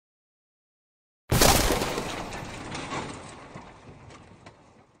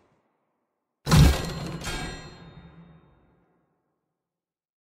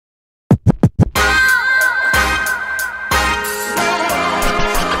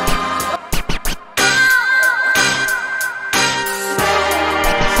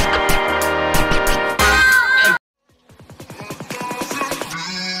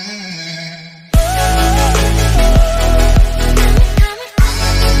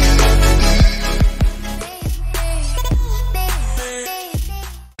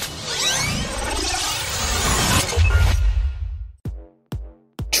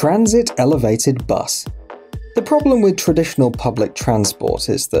Transit elevated bus. The problem with traditional public transport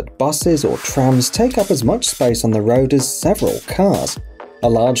is that buses or trams take up as much space on the road as several cars. A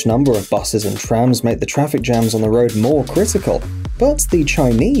large number of buses and trams make the traffic jams on the road more critical, but the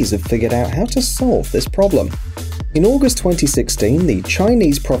Chinese have figured out how to solve this problem. In August 2016, the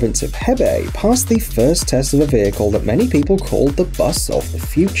Chinese province of Hebei passed the first test of a vehicle that many people called the bus of the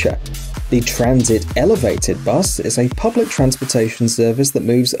future. The Transit Elevated Bus is a public transportation service that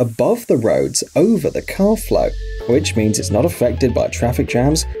moves above the roads over the car flow, which means it's not affected by traffic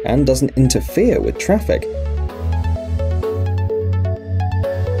jams and doesn't interfere with traffic.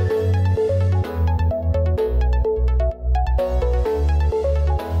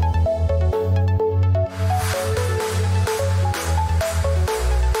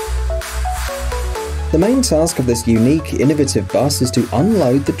 The main task of this unique, innovative bus is to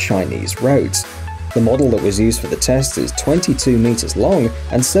unload the Chinese roads. The model that was used for the test is 22 meters long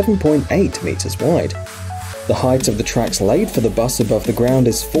and 7.8 meters wide. The height of the tracks laid for the bus above the ground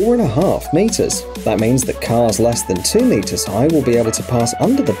is 4.5 meters. That means that cars less than 2 meters high will be able to pass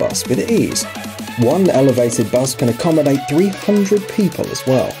under the bus with ease. One elevated bus can accommodate 300 people as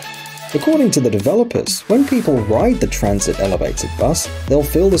well. According to the developers, when people ride the Transit Elevated Bus, they'll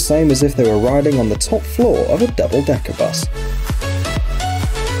feel the same as if they were riding on the top floor of a double-decker bus.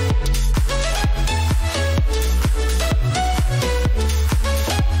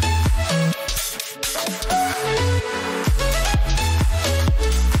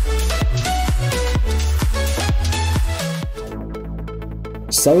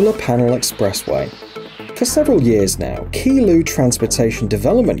 Solar Panel Expressway. For several years now, Qilu Transportation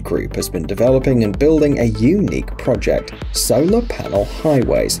Development Group has been developing and building a unique project, solar panel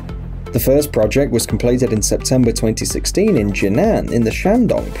highways. The first project was completed in September 2016 in Jinan in the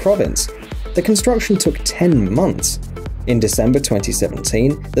Shandong province. The construction took 10 months. In December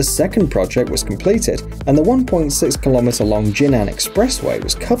 2017, the second project was completed, and the 1.6-kilometer long Jinan Expressway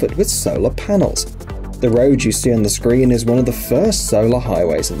was covered with solar panels. The road you see on the screen is one of the first solar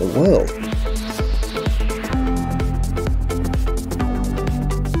highways in the world.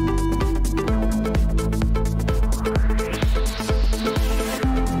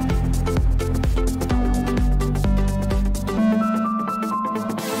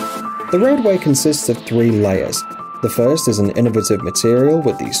 The roadway consists of 3 layers. The first is an innovative material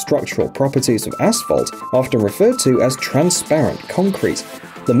with the structural properties of asphalt, often referred to as transparent concrete.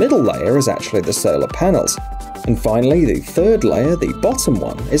 The middle layer is actually the solar panels. And finally, the third layer, the bottom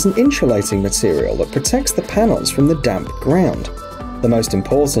one, is an insulating material that protects the panels from the damp ground. The most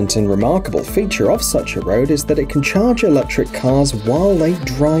important and remarkable feature of such a road is that it can charge electric cars while they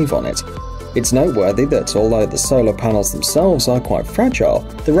drive on it. It's noteworthy that although the solar panels themselves are quite fragile,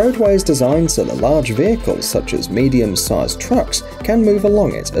 the roadway is designed so that large vehicles such as medium-sized trucks can move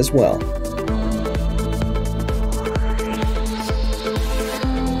along it as well.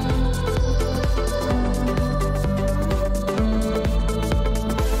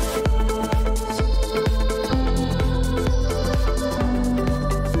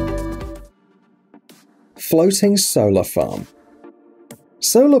 Floating solar farm.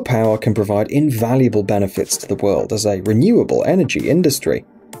 Solar power can provide invaluable benefits to the world as a renewable energy industry.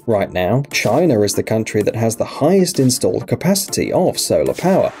 Right now, China is the country that has the highest installed capacity of solar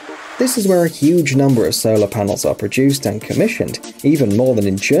power. This is where a huge number of solar panels are produced and commissioned, even more than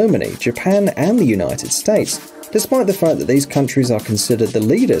in Germany, Japan, and the United States, despite the fact that these countries are considered the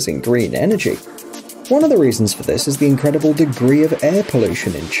leaders in green energy. One of the reasons for this is the incredible degree of air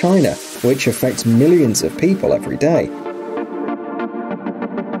pollution in China, which affects millions of people every day.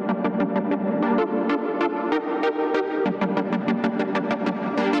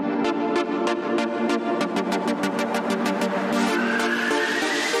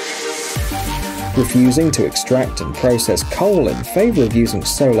 Refusing to extract and process coal in favour of using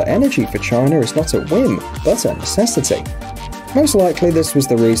solar energy for China is not a whim, but a necessity. Most likely this was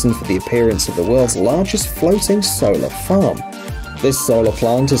the reason for the appearance of the world's largest floating solar farm. This solar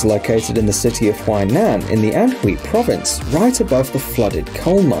plant is located in the city of Huainan in the Anhui province, right above the flooded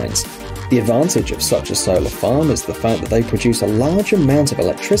coal mines. The advantage of such a solar farm is the fact that they produce a large amount of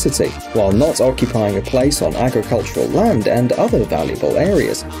electricity, while not occupying a place on agricultural land and other valuable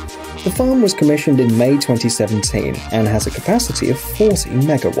areas. The farm was commissioned in May 2017 and has a capacity of 40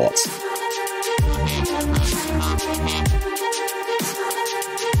 megawatts.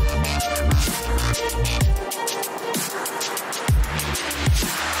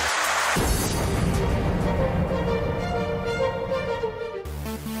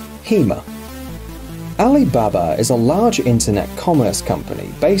 Hema. Alibaba is a large internet commerce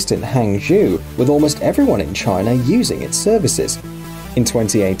company based in Hangzhou, with almost everyone in China using its services. In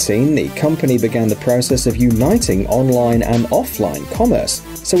 2018, the company began the process of uniting online and offline commerce,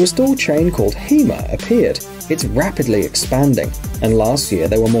 so a store chain called Hema appeared. It's rapidly expanding, and last year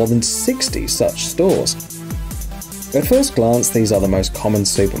there were more than 60 such stores. At first glance, these are the most common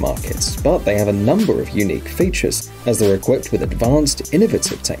supermarkets, but they have a number of unique features, as they're equipped with advanced,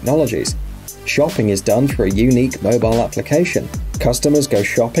 innovative technologies. Shopping is done through a unique mobile application. Customers go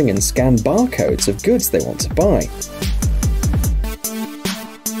shopping and scan barcodes of goods they want to buy.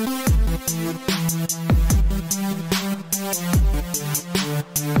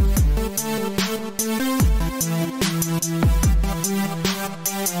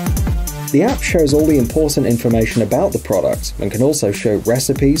 The app shows all the important information about the product and can also show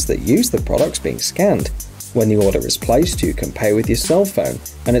recipes that use the products being scanned. When the order is placed, you can pay with your cell phone,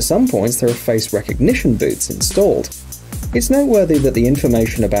 and at some points there are face recognition booths installed. It's noteworthy that the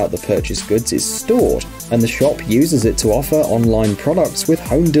information about the purchased goods is stored, and the shop uses it to offer online products with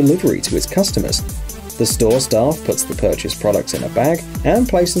home delivery to its customers. The store staff puts the purchased products in a bag and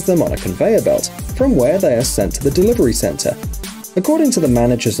places them on a conveyor belt, from where they are sent to the delivery center. According to the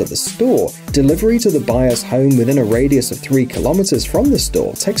managers at the store, delivery to the buyer's home within a radius of 3 kilometers from the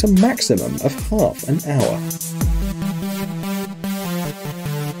store takes a maximum of half an hour.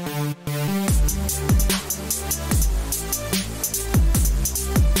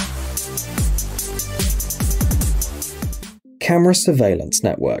 Camera surveillance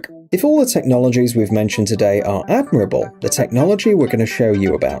network. If all the technologies we've mentioned today are admirable, the technology we're going to show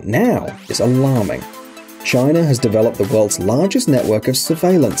you about now is alarming. China has developed the world's largest network of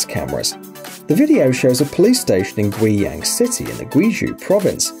surveillance cameras. The video shows a police station in Guiyang City in the Guizhou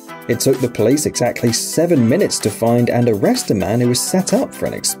province. It took the police exactly 7 minutes to find and arrest a man who was set up for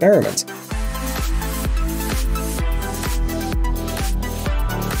an experiment.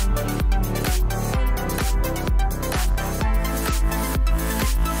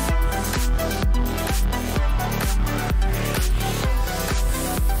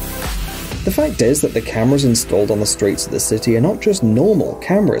 The fact is that the cameras installed on the streets of the city are not just normal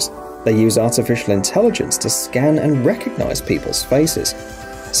cameras. They use artificial intelligence to scan and recognize people's faces.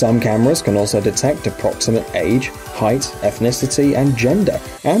 Some cameras can also detect approximate age, height, ethnicity, and gender,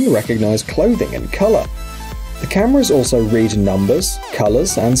 and recognize clothing and color. The cameras also read numbers,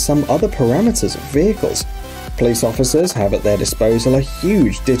 colors, and some other parameters of vehicles. Police officers have at their disposal a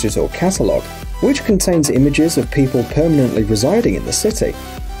huge digital catalog, which contains images of people permanently residing in the city.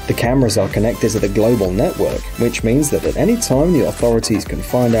 The cameras are connected to the global network, which means that at any time the authorities can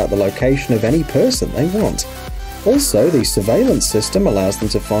find out the location of any person they want. Also, the surveillance system allows them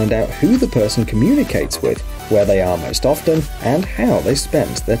to find out who the person communicates with, where they are most often, and how they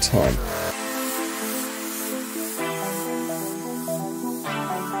spend their time.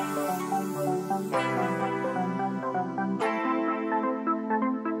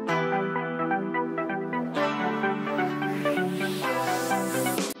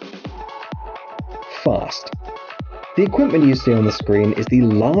 FAST. The equipment you see on the screen is the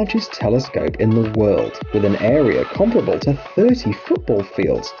largest telescope in the world, with an area comparable to 30 football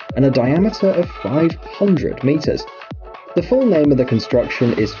fields and a diameter of 500 meters. The full name of the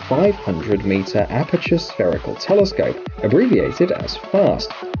construction is 500-meter Aperture Spherical Telescope, abbreviated as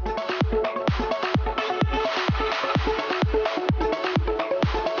FAST.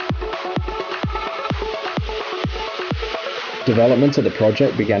 Development of the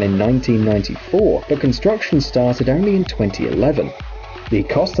project began in 1994, but construction started only in 2011. The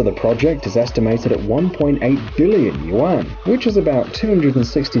cost of the project is estimated at 1.8 billion yuan, which is about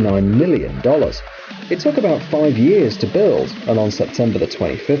 $269 million. It took about 5 years to build, and on September the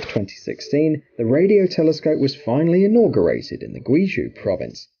 25th, 2016, the radio telescope was finally inaugurated in the Guizhou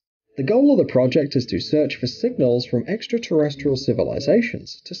province. The goal of the project is to search for signals from extraterrestrial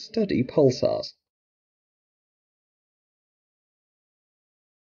civilizations to study pulsars.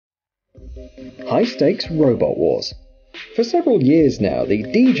 High-stakes robot wars. For several years now, the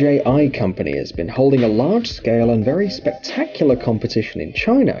DJI company has been holding a large-scale and very spectacular competition in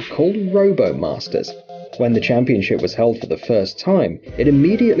China called RoboMasters. When the championship was held for the first time, it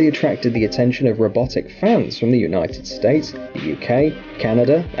immediately attracted the attention of robotic fans from the United States, the UK,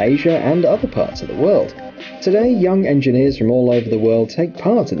 Canada, Asia, and other parts of the world. Today, young engineers from all over the world take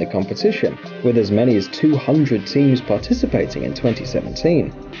part in the competition, with as many as 200 teams participating in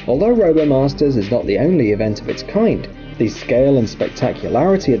 2017. Although RoboMasters is not the only event of its kind, the scale and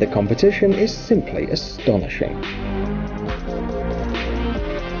spectacularity of the competition is simply astonishing.